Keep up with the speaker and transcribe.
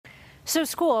So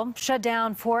school shut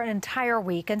down for an entire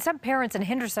week, and some parents in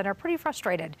Henderson are pretty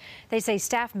frustrated. They say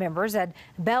staff members at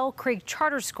Belle Creek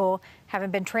Charter School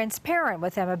haven't been transparent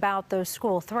with them about those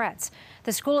school threats.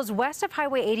 The school is west of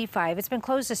Highway 85. It's been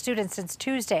closed to students since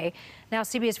Tuesday. Now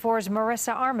CBS 4's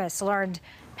Marissa Armas learned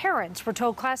parents were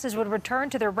told classes would return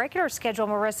to their regular schedule,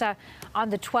 Marissa, on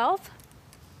the 12th.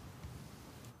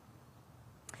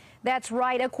 That's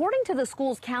right. According to the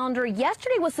school's calendar,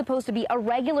 yesterday was supposed to be a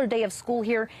regular day of school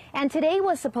here, and today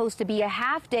was supposed to be a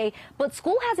half day, but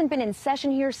school hasn't been in session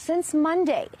here since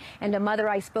Monday. And a mother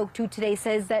I spoke to today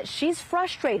says that she's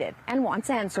frustrated and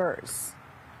wants answers.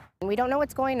 We don't know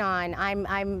what's going on.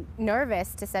 I'm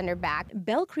nervous to send her back.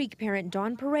 Belle Creek parent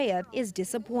Dawn Perea is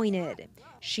disappointed.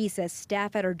 She says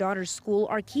staff at her daughter's school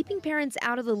are keeping parents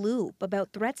out of the loop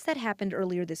about threats that happened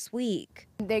earlier this week.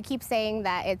 They keep saying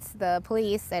that it's the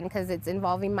police, and because it's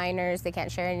involving minors, they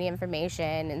can't share any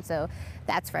information, and so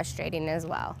that's frustrating as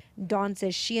well. Dawn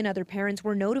says she and other parents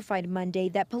were notified Monday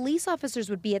that police officers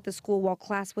would be at the school while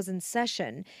class was in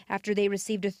session after they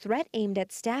received a threat aimed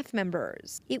at staff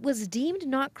members. It was deemed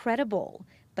not credible.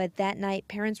 But that night,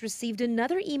 parents received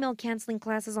another email canceling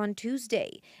classes on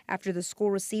Tuesday after the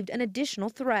school received an additional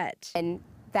threat. And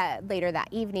that later that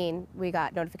evening, we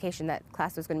got notification that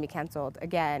class was going to be canceled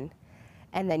again.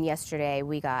 And then yesterday,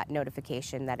 we got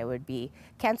notification that it would be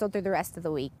canceled through the rest of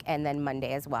the week and then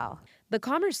Monday as well. The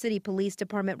Commerce City Police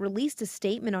Department released a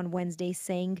statement on Wednesday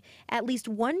saying at least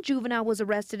one juvenile was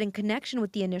arrested in connection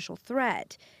with the initial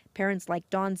threat. Parents like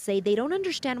Dawn say they don't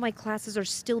understand why classes are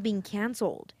still being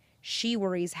canceled. She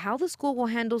worries how the school will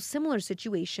handle similar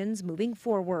situations moving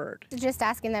forward. Just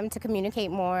asking them to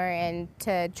communicate more and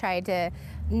to try to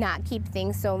not keep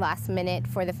things so last minute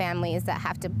for the families that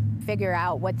have to figure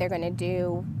out what they're going to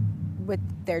do with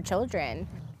their children.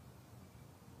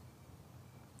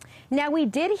 Now, we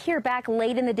did hear back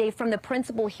late in the day from the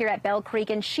principal here at Belle Creek,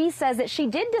 and she says that she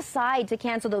did decide to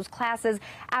cancel those classes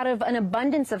out of an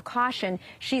abundance of caution.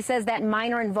 She says that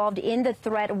minor involved in the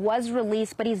threat was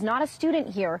released, but he's not a student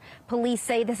here. Police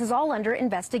say this is all under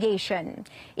investigation.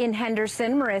 In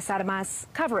Henderson, Marissa Armas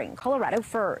covering Colorado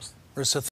First.